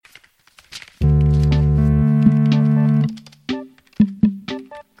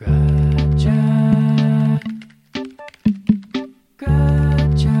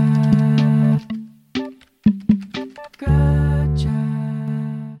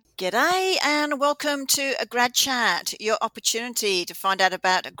G'day and welcome to a Grad Chat, your opportunity to find out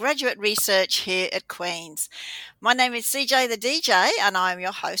about graduate research here at Queen's. My name is CJ the DJ and I'm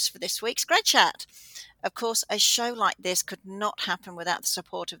your host for this week's Grad Chat. Of course, a show like this could not happen without the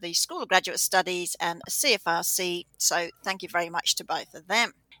support of the School of Graduate Studies and CFRC, so thank you very much to both of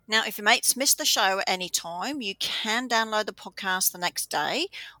them. Now, if your mates missed the show at any time, you can download the podcast the next day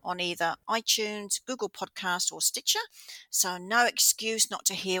on either iTunes, Google Podcast, or Stitcher. So no excuse not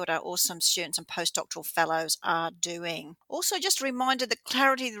to hear what our awesome students and postdoctoral fellows are doing. Also, just a reminder, the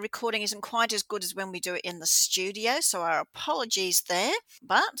clarity of the recording isn't quite as good as when we do it in the studio, so our apologies there.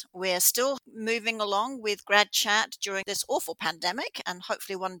 But we're still moving along with Grad Chat during this awful pandemic, and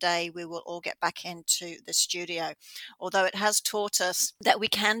hopefully one day we will all get back into the studio. Although it has taught us that we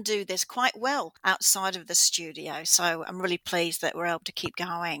can do this quite well outside of the studio. So I'm really pleased that we're able to keep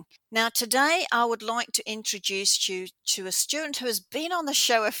going. Now, today I would like to introduce you to a student who has been on the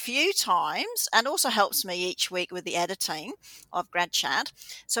show a few times and also helps me each week with the editing of Grad Chat.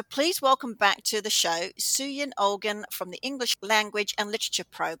 So please welcome back to the show, Suyin Olgan from the English Language and Literature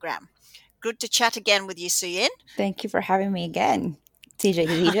Program. Good to chat again with you, Suyin. Thank you for having me again, TJ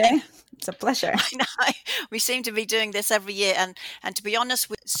the DJ. It's a pleasure. I know. We seem to be doing this every year. And to be honest,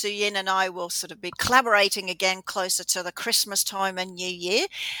 with Suyin and I will sort of be collaborating again closer to the Christmas time and New Year,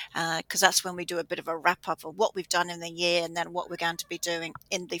 because that's when we do a bit of a wrap-up of what we've done in the year and then what we're going to be doing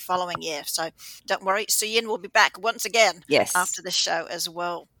in the following year. So don't worry, Suyin will be back once again after the show as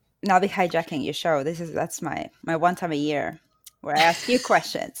well. Now be hijacking your show. That's my one time a year where I ask you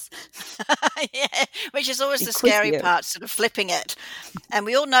questions. Yeah, which is always the scary part, sort of flipping it. And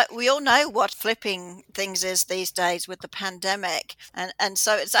we all know what flipping things is these days with the pandemic. And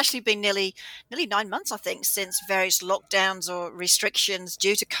so it's actually been nearly 9 months, I think, since various lockdowns or restrictions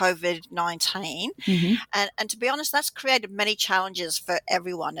due to COVID-19. Mm-hmm. And to be honest, that's created many challenges for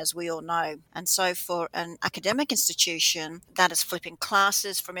everyone, as we all know. And so for an academic institution, that is flipping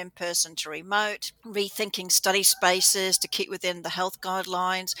classes from in-person to remote, rethinking study spaces to keep within the health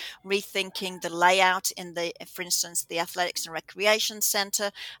guidelines, rethinking the layout in for instance, the athletics and recreation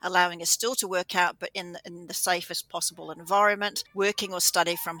centre, allowing us still to work out, but in the safest possible environment, working or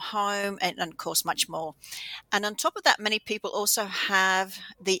study from home, and of course, much more. And on top of that, many people also have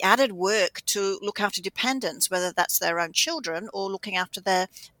the added work to look after dependents, whether that's their own children or looking after their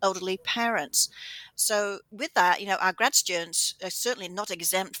elderly parents. So with that, our grad students are certainly not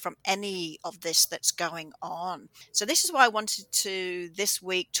exempt from any of this that's going on. So this is why I wanted to this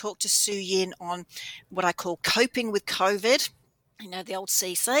week talk to Suyin on what I call coping with COVID. The old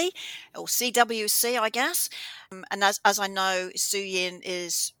CC or CWC, I guess. And as I know, Suyin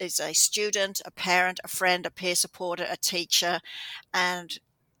is a student, a parent, a friend, a peer supporter, a teacher. And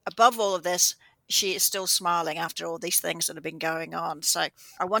above all of this, she is still smiling after all these things that have been going on. So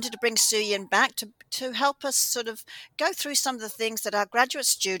I wanted to bring Suyin back to help us sort of go through some of the things that our graduate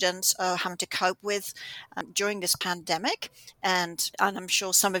students are having to cope with during this pandemic. And I'm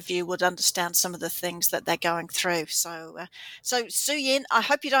sure some of you would understand some of the things that they're going through. So Suyin, I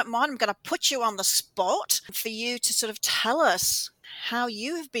hope you don't mind. I'm going to put you on the spot for you to sort of tell us how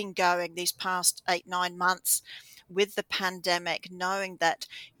you have been going these past 8-9 months with the pandemic, knowing that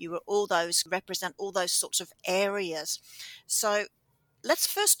you represent all those sorts of areas. So let's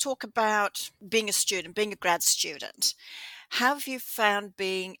first talk about being a student, being a grad student. How have you found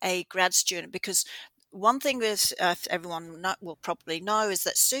being a grad student? Because one thing is, everyone will probably know, is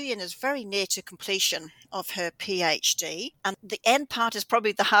that Suyin is very near to completion of her PhD. And the end part is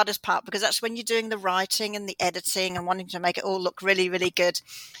probably the hardest part, because that's when you're doing the writing and the editing and wanting to make it all look really, really good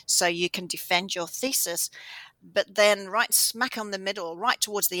so you can defend your thesis. But then right smack on the middle, right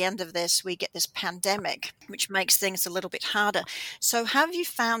towards the end of this, we get this pandemic, which makes things a little bit harder. So how have you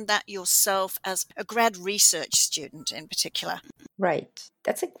found that yourself as a grad research student in particular? Right.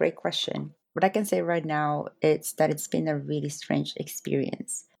 That's a great question. What I can say right now is that it's been a really strange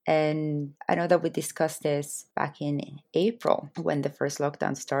experience. And I know that we discussed this back in April when the first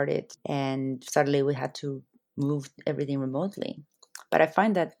lockdown started, and suddenly we had to move everything remotely. But I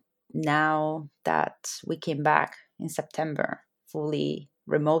find that now that we came back in September fully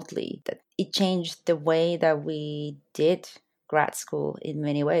remotely, that it changed the way that we did grad school in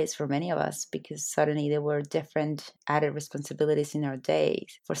many ways for many of us, because suddenly there were different added responsibilities in our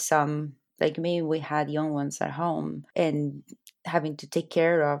days. For some, like me, we had young ones at home, and having to take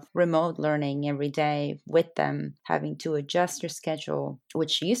care of remote learning every day with them, having to adjust your schedule,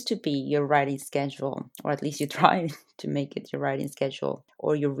 which used to be your writing schedule, or at least you tried to make it your writing schedule,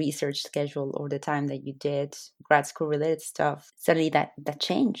 or your research schedule, or the time that you did grad school related stuff. Suddenly that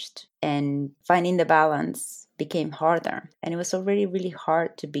changed, and finding the balance became harder. And it was already really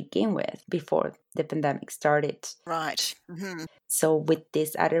hard to begin with before the pandemic started. Right. Mm-hmm. So with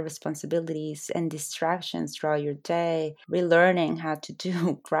these added responsibilities and distractions throughout your day, relearning how to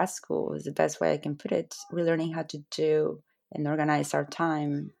do grad school is the best way I can put it. Relearning how to do and organize our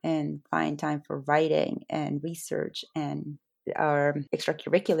time and find time for writing and research and our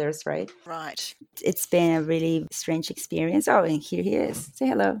extracurriculars, right? Right. It's been a really strange experience. Oh, and here he is. Say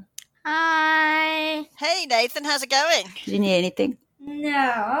hello. Hi. Hey, Nathan, how's it going? Do you need anything?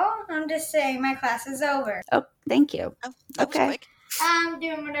 No, I'm just saying my class is over. Oh, thank you. Oh, that was Okay. quick. I'm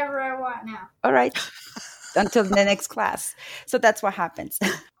doing whatever I want now. All right. Until the next class. So that's what happens.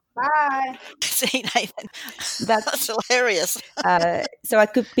 Bye. See, Nathan, That's that's hilarious. so I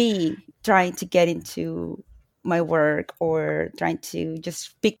could be trying to get into my work or trying to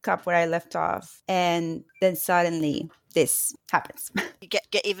just pick up where I left off, and then suddenly this happens. You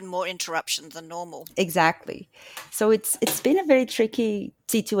get even more interruptions than normal. Exactly. So it's been a very tricky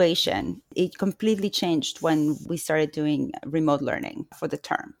situation. It completely changed when we started doing remote learning for the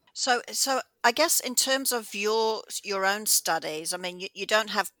term. So I guess in terms of your own studies, I mean, you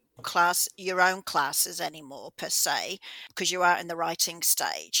don't have your own classes anymore per se, because you are in the writing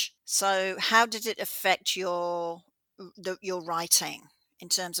stage. So how did it affect your writing in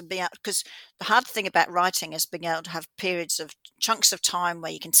terms of being able, because the hard thing about writing is being able to have periods of chunks of time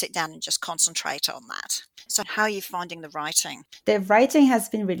where you can sit down and just concentrate on that. So how are you finding the writing? The writing has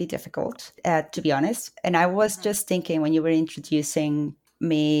been really difficult, to be honest. And I was just thinking when you were introducing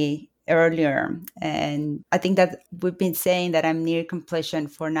me earlier, and I think that we've been saying that I'm near completion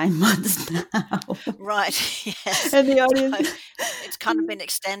for 9 months now. Right. Yes. And the audience, It's kind of been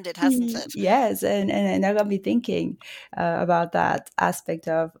extended, hasn't it? yes, and that got me thinking about that aspect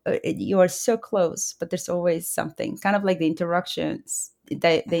of you are so close, but there's always something, kind of like the interruptions,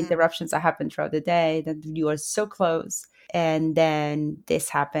 the interruptions that happen throughout the day, that you are so close. And then this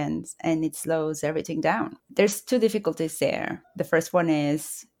happens and it slows everything down. There's two difficulties there. The first one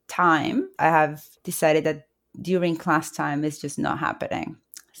is time. I have decided that during class time is just not happening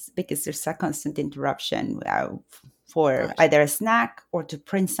because there's a constant interruption for either a snack or to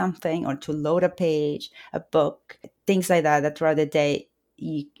print something or to load a page, a book, things like that throughout the day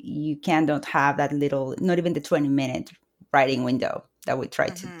you don't have that little, not even the 20-minute writing window that we try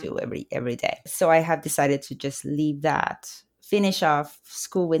to do every day. So I have decided to just leave that, finish off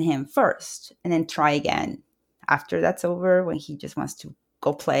school with him first, and then try again after that's over, when he just wants to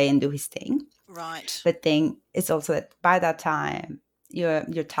go play and do his thing. Right. The thing is also that by that time you're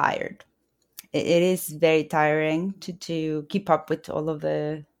tired. It is very tiring to keep up with all of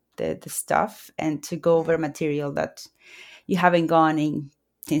the stuff and to go over material that you haven't gone in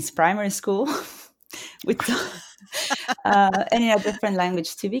since primary school with and in a different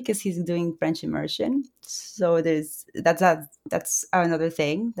language too, because he's doing French immersion. So that's another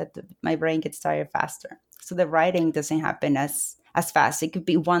thing, that my brain gets tired faster. So the writing doesn't happen as fast. It could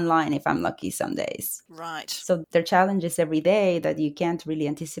be one line if I'm lucky some days. Right. So there are challenges every day that you can't really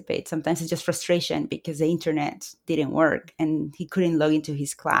anticipate. Sometimes it's just frustration because the internet didn't work and he couldn't log into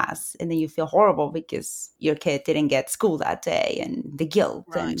his class. And then you feel horrible because your kid didn't get school that day, and the guilt.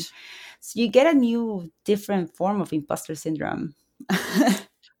 Right. And so you get a new, different form of imposter syndrome.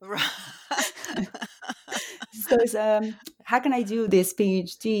 Right. So it's, how can I do this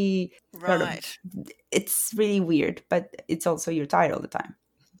PhD? Right. It's really weird, but it's also you're tired all the time.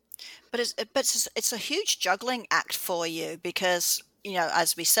 But it's a huge juggling act for you, because, you know,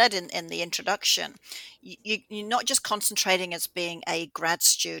 as we said in the introduction, you're not just concentrating as being a grad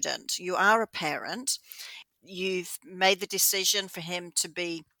student. You are a parent. You've made the decision for him to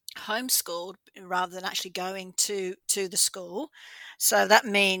be homeschooled rather than actually going to the school. So that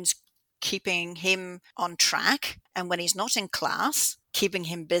means keeping him on track, and when he's not in class, keeping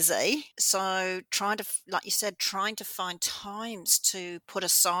him busy. So like you said, trying to find times to put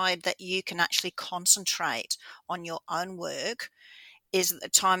aside that you can actually concentrate on your own work is at the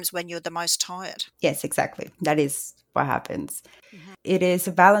times when you're the most tired. Yes, exactly. That is what happens. Mm-hmm. It is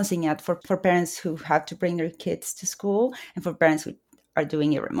a balancing act for parents who have to bring their kids to school and for parents who are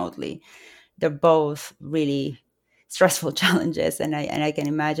doing it remotely. They're both really stressful challenges, and I can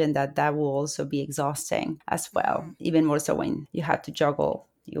imagine that will also be exhausting as well, even more so when you have to juggle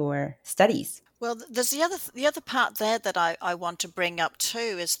your studies. Well, there's the other part there that I want to bring up too,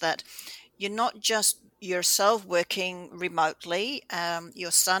 is that you're not just yourself working remotely,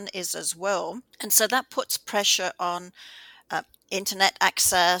 your son is as well. And so that puts pressure on internet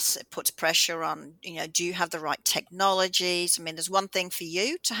access. It puts pressure on, do you have the right technologies? I mean, there's one thing for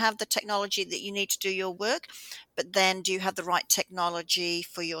you to have the technology that you need to do your work, but then do you have the right technology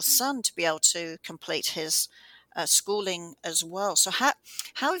for your son to be able to complete his schooling as well? So how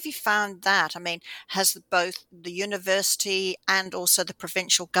have you found that? I mean, has both the university and also the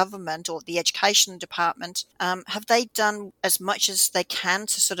provincial government or the education department, have they done as much as they can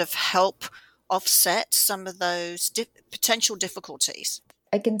to sort of help offset some of those potential difficulties?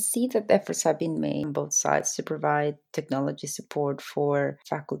 I can see that efforts have been made on both sides to provide technology support for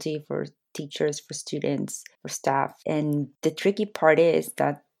faculty, for teachers, for students, for staff. And the tricky part is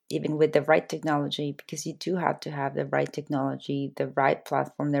that even with the right technology, because you do have to have the right technology, the right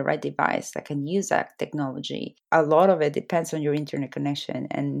platform, the right device that can use that technology, a lot of it depends on your internet connection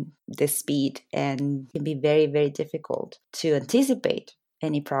and the speed, and it can be very, very difficult to anticipate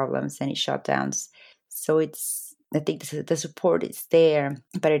any problems, any shutdowns. So I think the support is there,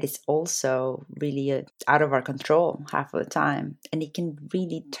 but it is also really out of our control half of the time. And it can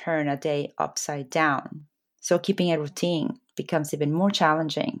really turn a day upside down. So keeping a routine becomes even more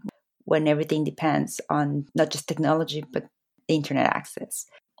challenging when everything depends on not just technology, but internet access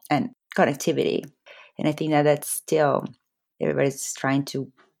and connectivity. And I think that that's still, everybody's trying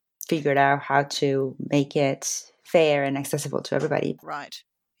to figure out how to make it fair and accessible to everybody. Right.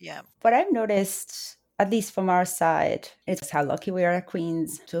 Yeah. What I've noticed, at least from our side, is how lucky we are at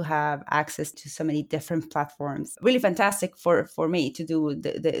Queen's to have access to so many different platforms. Really fantastic for me to do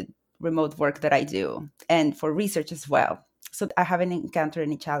the remote work that I do, and for research as well. So I haven't encountered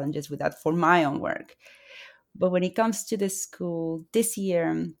any challenges with that for my own work. But when it comes to the school this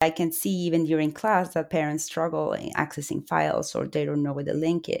year, I can see even during class that parents struggle in accessing files, or they don't know where the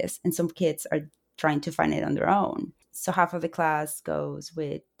link is. And some kids are trying to find it on their own. So half of the class goes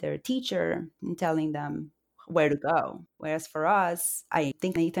with their teacher and telling them where to go. Whereas for us, I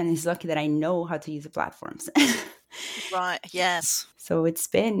think Nathan is lucky that I know how to use the platforms. Right. Yes. So it's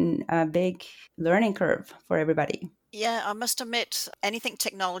been a big learning curve for everybody. Yeah, I must admit, anything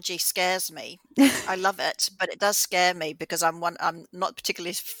technology scares me. I love it, but it does scare me because I'm not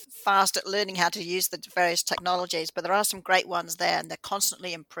particularly fast at learning how to use the various technologies, but there are some great ones there and they're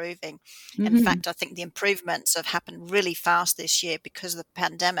constantly improving. In fact, I think the improvements have happened really fast this year because of the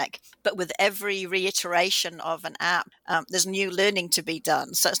pandemic. But with every reiteration of an app, there's new learning to be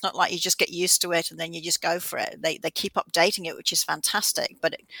done. So it's not like you just get used to it and then you just go for it. They keep updating it, which is fantastic,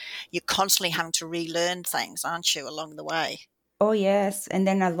 but you're constantly having to relearn things, aren't you, along the way? Oh, yes. And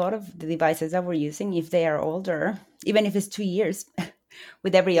then a lot of the devices that we're using, if they are older, even if it's 2 years,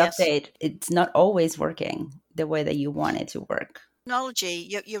 with every Yes. update, it's not always working the way that you want it to work.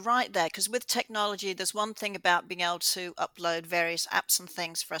 Technology, you're right there, because with technology, there's one thing about being able to upload various apps and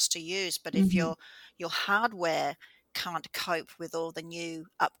things for us to use, but if Mhm. your hardware can't cope with all the new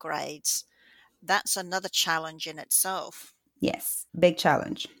upgrades, that's another challenge in itself. Yes, big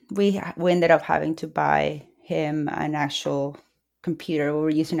challenge. We ended up having to buy him an actual computer. We were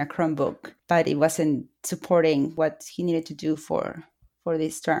using a Chromebook, but it wasn't supporting what he needed to do for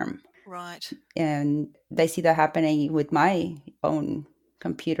this term. Right. And I see that happening with my own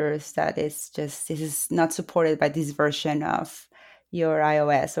computers, that this is not supported by this version of your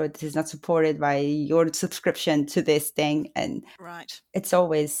iOS, or this is not supported by your subscription to this thing. And Right. it's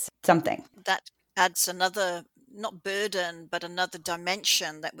always something. That adds another, not burden, but another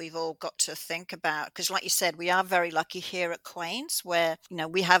dimension that we've all got to think about. Because like you said, we are very lucky here at Queen's where,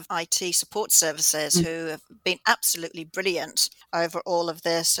 we have IT support services who have been absolutely brilliant over all of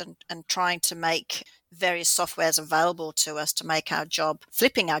this and trying to make various softwares available to us to make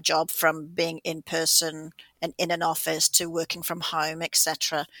flipping our job from being in person and in an office to working from home,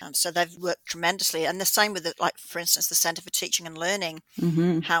 etc. So they've worked tremendously. And the same with, like, for instance, the Centre for Teaching and Learning,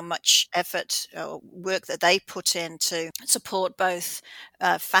 how much effort or work that they put in to support both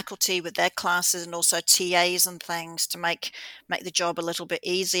faculty with their classes and also TAs and things to make the job a little bit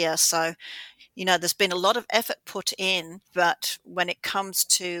easier. So, there's been a lot of effort put in, but when it comes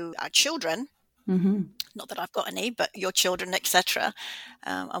to our children, not that I've got any, but your children, etc.,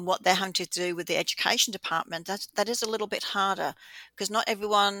 and what they're having to do with the education department, that is a little bit harder because not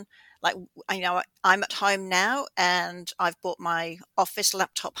everyone, like, I'm at home now and I've bought my office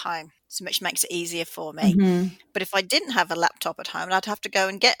laptop home, which makes it easier for me. But if I didn't have a laptop at home, I'd have to go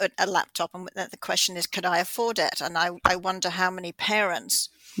and get a laptop. And the question is, could I afford it? And I wonder how many parents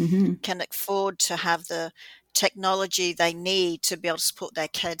can afford to have the technology they need to be able to support their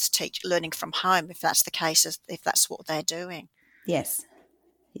kids learning from home, if that's the case, if that's what they're doing. Yes.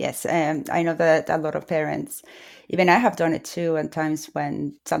 Yes, I know that a lot of parents, even I have done it too, at times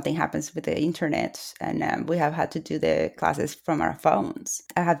when something happens with the internet and we have had to do the classes from our phones.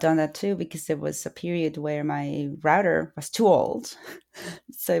 I have done that too because there was a period where my router was too old,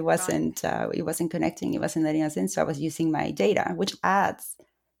 so Right. it wasn't connecting, it wasn't letting us in. So I was using my data, which adds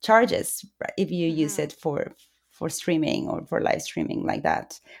charges right, if you use Hmm. it for streaming or for live streaming like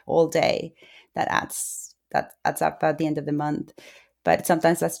that all day. That adds up at the end of the month, but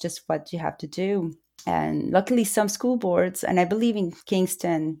sometimes that's just what you have to do. And luckily, some school boards, and I believe in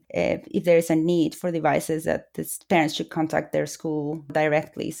Kingston, if there is a need for devices, that the parents should contact their school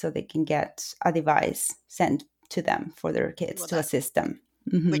directly so they can get a device sent to them for their kids Well, to that assist them.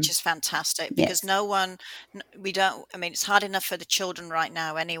 Hmm. which is fantastic because Yes. no one, we don't, I mean, it's hard enough for the children right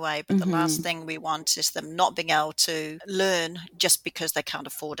now anyway, but the last Hmm. thing we want is them not being able to learn just because they can't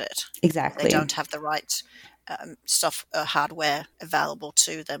afford it. They Exactly. don't have the right stuff, hardware available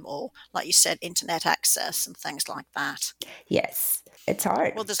to them, or like you said, internet access and things like that. Yes. It's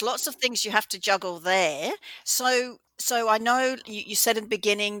hard. Well, there's lots of things you have to juggle there. So I know you said in the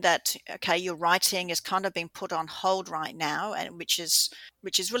beginning that okay, your writing is kind of being put on hold right now, and which is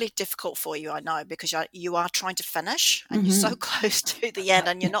really difficult for you. I know because you are trying to finish, and you're so Hmm. close to the end,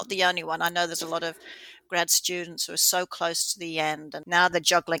 and you're not the only one. I know there's a lot of grad students who are so close to the end, and now they're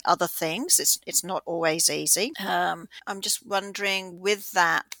juggling other things. It's not always easy. I'm just wondering, with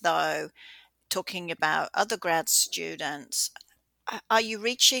that though, talking about other grad students, are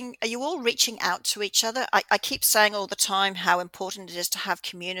you all reaching out to each other? I keep saying all the time how important it is to have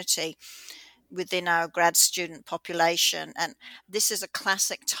community within our grad student population. And this is a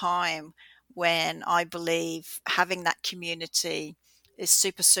classic time when I believe having that community is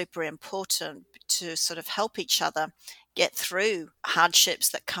super, super important to sort of help each other get through hardships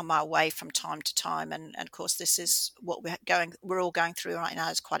that come our way from time to time. And of course, this is what we're all going through right now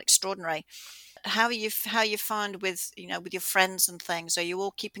is quite extraordinary. How you find with with your friends and things? Are you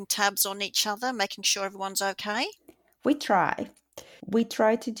all keeping tabs on each other, making sure everyone's okay? We try. We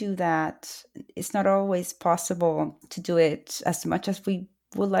try to do that. It's not always possible to do it as much as we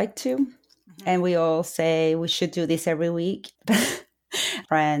would like to. And Hmm. we all say we should do this every week.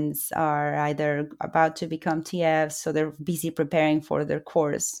 Friends are either about to become TFs, so they're busy preparing for their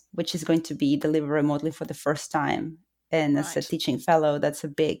course, which is going to be delivered remotely for the first time. And as a Right. teaching fellow, that's a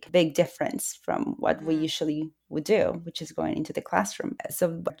big, big difference from what we Mm. usually would do, which is going into the classroom.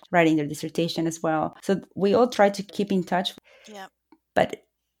 So, writing their dissertation as well. So, we all try to keep in touch, Yeah. but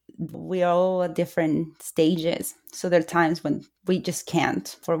we are all at different stages. So there are times when we just can't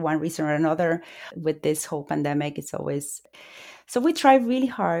for one reason or another. With this whole pandemic, it's always so we try really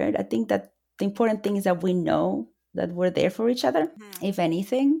hard. I think that the important thing is that we know that we're there for each other, Mm. if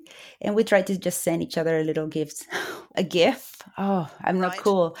anything. And we try to just send each other little gifts. A gift? Oh, I'm not Right.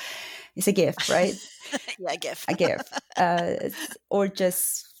 cool. It's a gift, right? Yeah, GIF. A gift, or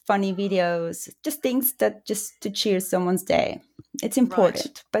just funny videos, just things that just to cheer someone's day. It's Right.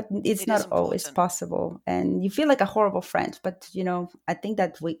 important, but it's It is not always important. possible. And you feel like a horrible friend, but I think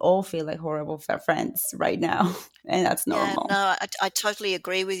that we all feel like horrible friends right now, and that's Yeah, normal. no, I totally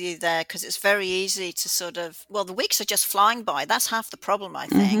agree with you there because it's very easy to sort of, well, the weeks are just flying by. That's half the problem, I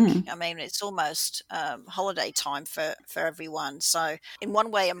think. Hmm. I mean, it's almost holiday time for everyone. So, in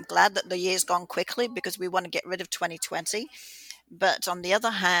one way, I'm glad that the year's gone quickly because we want to get rid of 2020. But on the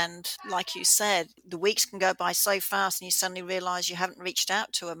other hand, like you said, the weeks can go by so fast and you suddenly realize you haven't reached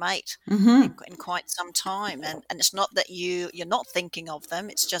out to a mate Hmm. in quite some time. And it's not that you're not thinking of them.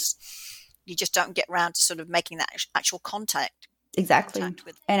 It's just, you just don't get around to sort of making that actual Exactly. contact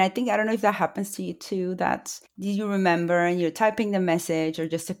with. And I don't know if that happens to you too, that you remember and you're typing the message or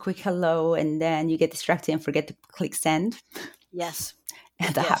just a quick hello, and then you get distracted and forget to click send. Yes.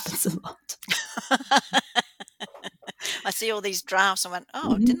 And that Yes. happens a lot. I see all these drafts. I went,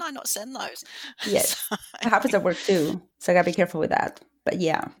 oh, didn't Hmm. I not send those? Yes. So, It happens at work too. So I gotta be careful with that. But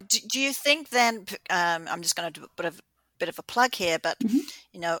yeah. do you think then, I'm just going to do a bit of a plug here, but Hmm.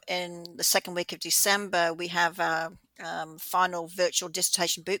 in the second week of December, we have our final virtual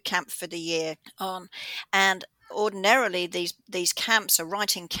dissertation boot camp for the year on, and ordinarily these camps are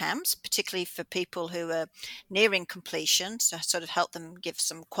writing camps, particularly for people who are nearing completion, to sort of help them give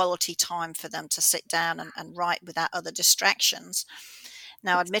some quality time for them to sit down and write without other distractions.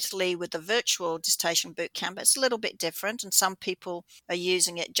 Now, admittedly, with the virtual dissertation boot camp, it's a little bit different, and some people are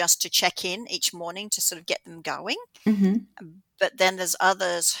using it just to check in each morning to sort of get them going. Hmm. But then there's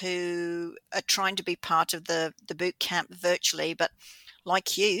others who are trying to be part of the boot camp virtually, but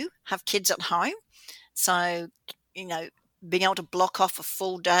like you, have kids at home. So, you know, being able to block off a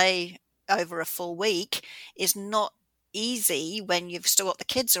full day over a full week is not easy when you've still got the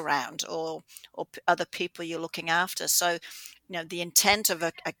kids around or other people you're looking after. So, the intent of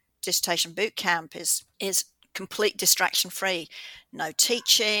a dissertation boot camp is complete distraction free. No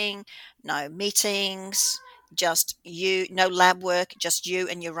teaching, no meetings, just you, no lab work, just you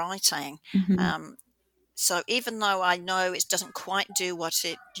and your writing. Mhm. So even though I know it doesn't quite do what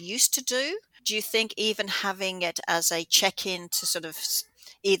it used to do you think even having it as a check-in to sort of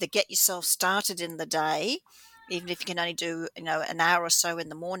either get yourself started in the day, even if you can only do an hour or so in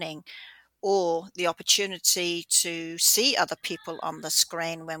the morning, or the opportunity to see other people on the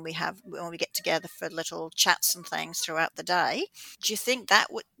screen when we get together for little chats and things throughout the day, do you think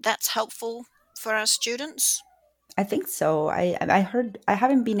that's helpful for our students? I think so. I heard I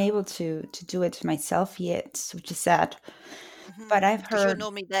haven't been able to do it myself yet, which is sad. But I've Because you're heard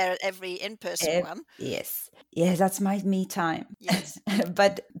normally there at every in-person one. yes, yes, that's my me time. Yes.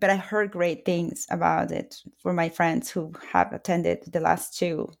 But I heard great things about it for my friends who have attended the last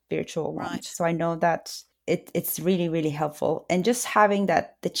two virtual ones. Right. So I know that it's really really helpful, and just having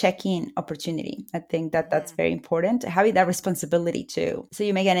the check-in opportunity, I think that's very important, having that responsibility too, so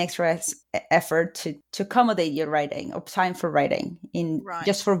you make an extra effort to accommodate your writing or time for writing in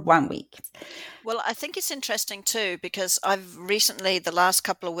just Right. for 1 week. Well, I think it's interesting too because I've recently, the last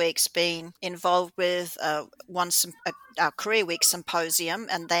couple of weeks, been involved with our Career Week symposium,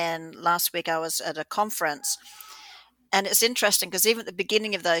 and then last week I was at a conference. And it's interesting because even at the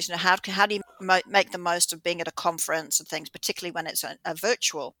beginning of those, how do you make the most of being at a conference and things, particularly when it's a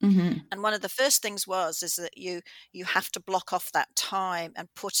virtual? Mm-hmm. And one of the first things is that you have to block off that time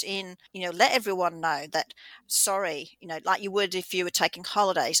and put in, let everyone know that, sorry, like you would if you were taking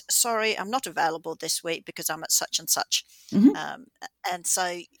holidays. Sorry, I'm not available this week because I'm at such and such. Mm-hmm. And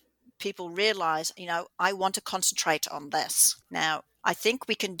so people realize, I want to concentrate on this. Now, I think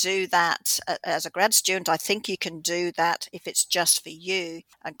we can do that as a grad student. I think you can do that if it's just for you.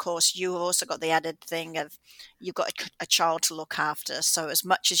 And of course, you also got the added thing of you've got a child to look after. So as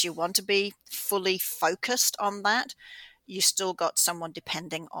much as you want to be fully focused on that, you still got someone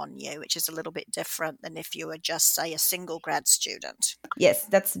depending on you, which is a little bit different than if you were just, say, a single grad student. Yes,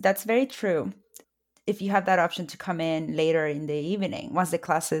 that's very true. If you have that option to come in later in the evening once the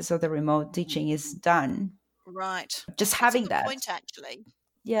classes or the remote teaching is done, Right. just That's a having good that. point, actually.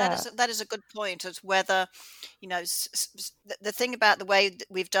 Yeah. That is a good point as whether, the thing about the way that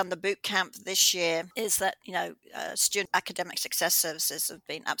we've done the boot camp this year is that, Student Academic Success Services have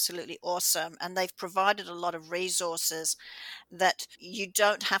been absolutely awesome, and they've provided a lot of resources that you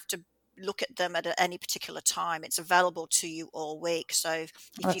don't have to look at them at any particular time. It's available to you all week. So Oh, if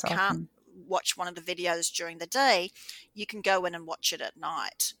you that's can't awesome. watch one of the videos during the day, you can go in and watch it at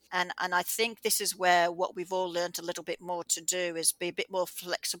night. And I think this is where what we've all learned a little bit more to do is be a bit more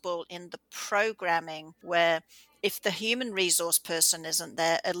flexible in the programming, where if the human resource person isn't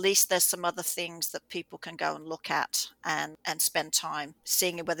there, at least there's some other things that people can go and look at and spend time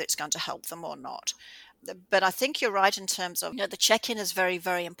seeing whether it's going to help them or not. But I think you're right in terms of, the check-in is very,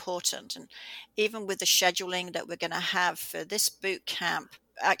 very important. And even with the scheduling that we're going to have for this boot camp,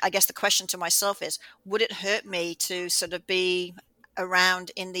 I guess the question to myself is, would it hurt me to sort of be around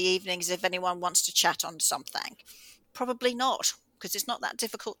in the evenings if anyone wants to chat on something? Probably not, because it's not that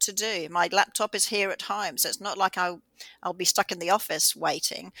difficult to do. My laptop is here at home, so it's not like I'll be stuck in the office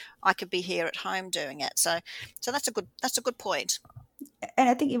waiting. I could be here at home doing it. So that's a good point. And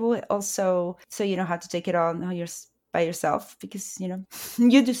I think it will also, so you know how to take it on by yourself, because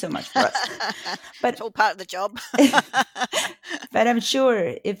you do so much for us. It's But all part of the job. but I'm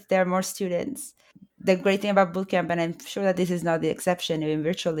sure if there are more students, the great thing about bootcamp, and I'm sure that this is not the exception even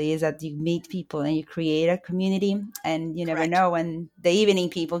virtually, is that you meet people and you create a community, and you never Correct. know when the evening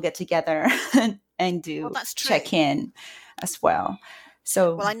people get together and Well, do that's true. check in as well.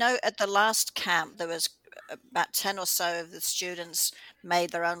 So Well, I know at the last camp there was about 10 or so of the students made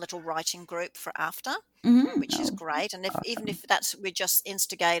their own little writing group for after, which is oh, great. And even awesome. if we're just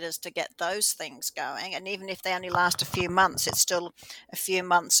instigators to get those things going, and even if they only last a few months, it's still a few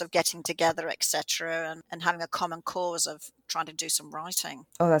months of getting together, etc., and having a common cause of trying to do some writing.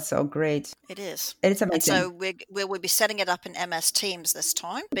 Oh, that's so great. It is. It's And amazing. so we'll be setting it up in MS Teams this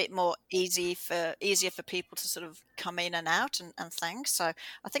time, a bit more easier for people to sort of come in and out and things. So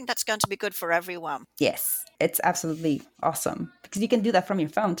I think that's going to be good for everyone. Yes, it's absolutely awesome because you can do that from your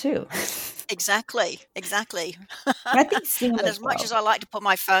phone too. Exactly. And I think Zoom And as as much as well. I like to put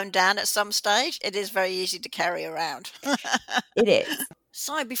my phone down at some stage, it is very easy to carry around. It is.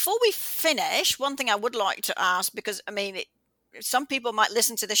 So before we finish, one thing I would like to ask, because I mean, some people might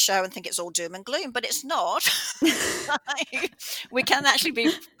listen to the show and think it's all doom and gloom, but it's not. We can actually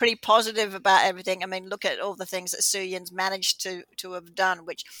be pretty positive about everything. I mean, look at all the things that Soo-Yin's managed to have done,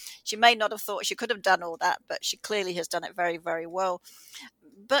 which she may not have thought she could have done all that, but she clearly has done it very, very well.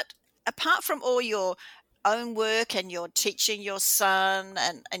 But apart from all your own work and you're teaching your son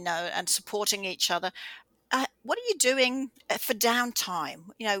and supporting each other, what are you doing for downtime?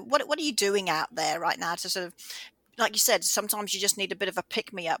 What are you doing out there right now to sort of, like you said, sometimes you just need a bit of a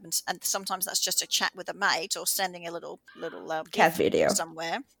pick-me-up, and sometimes that's just a chat with a mate or sending a little cat video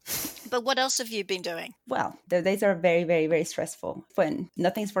somewhere. But what else have you been doing? Well, the days are very, very, very stressful. When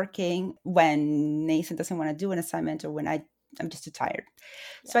nothing's working, when Nathan doesn't want to do an assignment, or when I'm just too tired.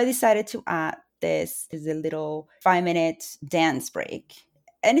 So I decided to add this is a little 5-minute dance break.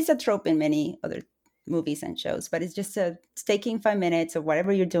 And it's a trope in many other movies and shows, but it's just taking 5 minutes of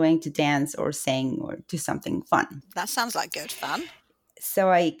whatever you're doing to dance or sing or do something fun. That sounds like good fun. So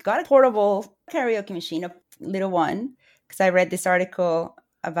I got a portable karaoke machine, a little one, because I read this article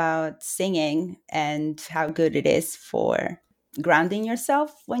about singing and how good it is for grounding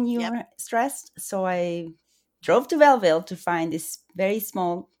yourself when you're stressed. So I drove to Belleville to find this very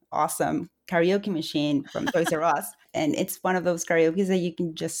small, awesome karaoke machine from Toys R Us. And it's one of those karaoke's that you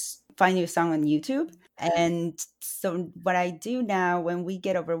can just find your song on YouTube. And so what I do now when we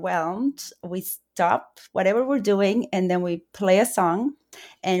get overwhelmed, we stop whatever we're doing and then we play a song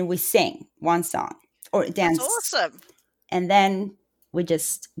and we sing one song or dance. That's awesome. And then we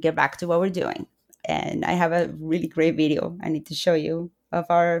just get back to what we're doing. And I have a really great video I need to show you of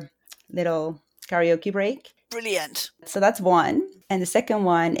our little karaoke break. Brilliant. So that's one. And the second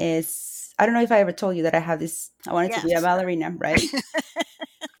one is, I don't know if I ever told you that I have this, I wanted to be a ballerina, right?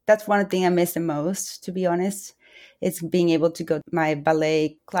 That's one thing I miss the most, to be honest. It's being able to go to my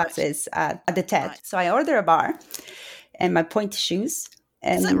ballet classes at the TED. Right. So I order a bar and my pointy shoes.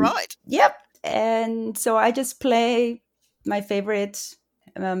 And, is that right? Yep. And so I just play my favorite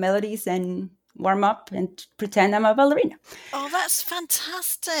melodies and warm up and pretend I'm a ballerina. Oh, that's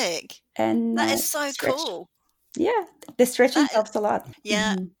fantastic. And that is so cool. Yeah, the stretching helps a lot.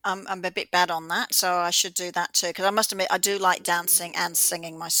 Yeah, I'm a bit bad on that, so I should do that too, because I must admit I do like dancing and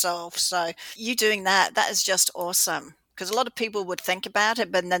singing myself. So you doing that is just awesome, because a lot of people would think about it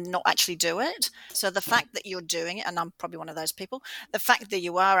but then not actually do it. So the fact that you're doing it, and I'm probably one of those people, the fact that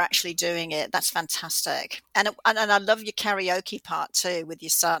you are actually doing it, that's fantastic. And I love your karaoke part too with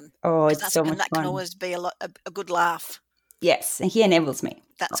your son. Oh, it's so much fun. That can always be a good laugh. Yes, and he enables me.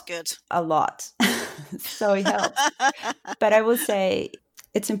 That's good. A lot. So it helps. But I will say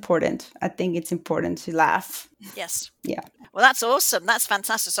it's important. I think it's important to laugh. Yes. Yeah. Well, that's awesome. That's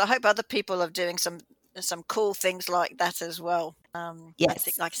fantastic. So I hope other people are doing some cool things like that as well. Yes. I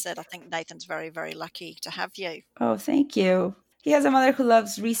think, like I said, I think Nathan's very, very lucky to have you. Oh, thank you. He has a mother who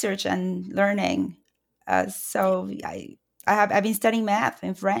loves research and learning. So I've been studying math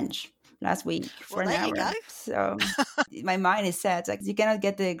and French last week for an hour. You go. So my mind is set. It's like, you cannot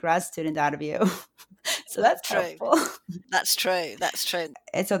get the grad student out of you. So that's true. Helpful. That's true. That's true.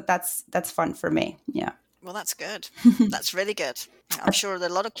 And so that's fun for me. Yeah. Well, that's good. That's really good. I'm sure that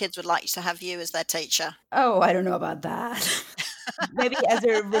a lot of kids would like to have you as their teacher. Oh, I don't know about that. Maybe as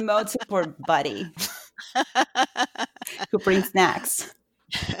a remote support buddy who brings snacks.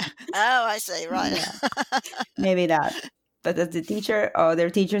 Oh, I see. Right. Yeah. Maybe that. But as the teacher, their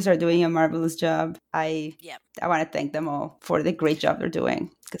teachers are doing a marvelous job. I want to thank them all for the great job they're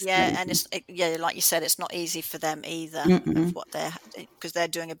doing. Yeah, and like you said, it's not easy for them either. Of because they're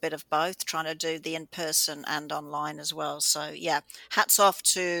doing a bit of both, trying to do the in-person and online as well. So yeah, hats off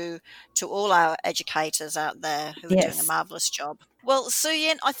to all our educators out there who are doing a marvelous job. Well,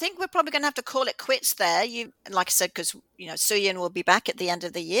 Soo-Yin, I think we're probably going to have to call it quits there. Like I said, because Soo-Yin will be back at the end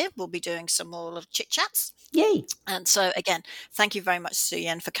of the year. We'll be doing some more chit chats. Yay! And so again, thank you very much,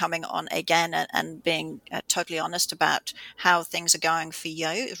 Soo-Yin, for coming on again and being totally honest about how things are going for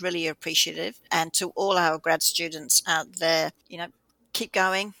you. Really appreciative. And to all our grad students out there, keep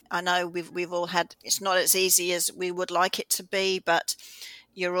going. I know we've all had. It's not as easy as we would like it to be, but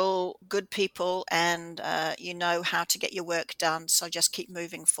you're all good people and you know how to get your work done. So just keep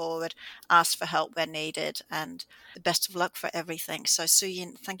moving forward, ask for help where needed, and the best of luck for everything. So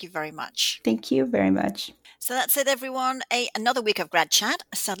Soo-Yin, thank you very much. Thank you very much. So that's it, everyone. Another week of Grad Chat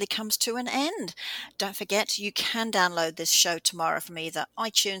sadly comes to an end. Don't forget, you can download this show tomorrow from either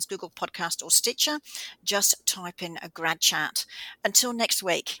iTunes, Google Podcast or Stitcher. Just type in a Grad Chat. Until next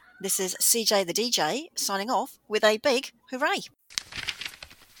week, this is CJ the DJ signing off with a big hooray.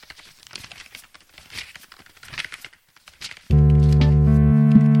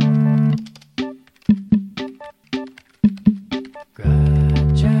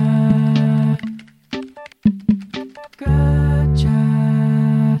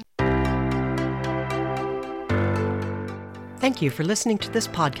 Thank you for listening to this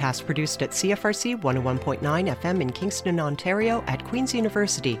podcast produced at CFRC 101.9 FM in Kingston, Ontario at Queen's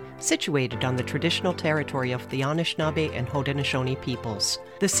University, situated on the traditional territory of the Anishinaabe and Haudenosaunee peoples.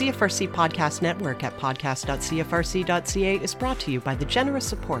 The CFRC Podcast Network at podcast.cfrc.ca is brought to you by the generous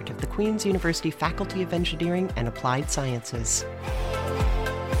support of the Queen's University Faculty of Engineering and Applied Sciences.